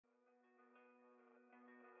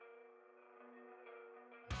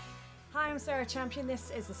Hi, I'm Sarah Champion.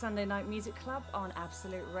 This is the Sunday Night Music Club on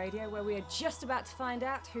Absolute Radio, where we are just about to find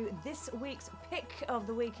out who this week's pick of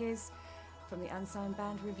the week is from the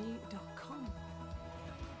unsignedbandreview.com.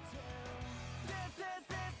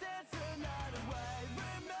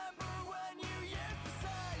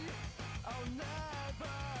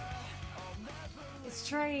 It's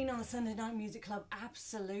Train on the Sunday Night Music Club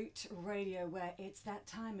Absolute Radio, where it's that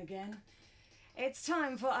time again. It's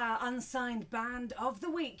time for our Unsigned Band of the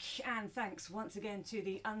Week, and thanks once again to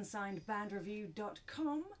the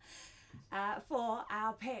unsignedbandreview.com for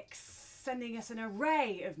our picks, sending us an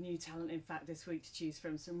array of new talent, in fact, this week to choose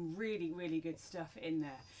from. Some really, really good stuff in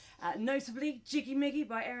there. Notably, Jiggy Miggy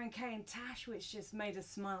by Aaron Kay and Tash, which just made us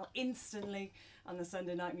smile instantly on the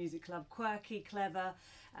Sunday Night Music Club. Quirky, clever,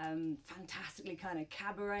 fantastically kind of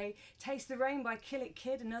cabaret. Taste the Rain by Kill It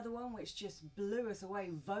Kid, another one which just blew us away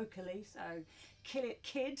vocally. So Kill It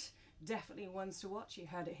Kid, definitely ones to watch. You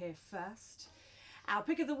heard it here first. Our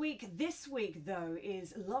pick of the week this week, though,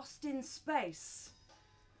 is Lost in Space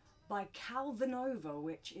by Calvinova,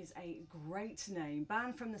 which is a great name.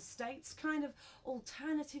 Band from the States, kind of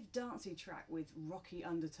alternative dancey track with rocky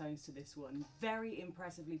undertones to this one. Very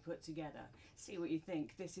impressively put together. See what you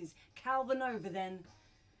think. This is Calvinova then,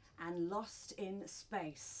 and Lost in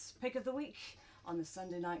Space. Pick of the week on the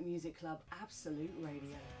Sunday Night Music Club Absolute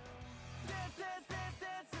Radio.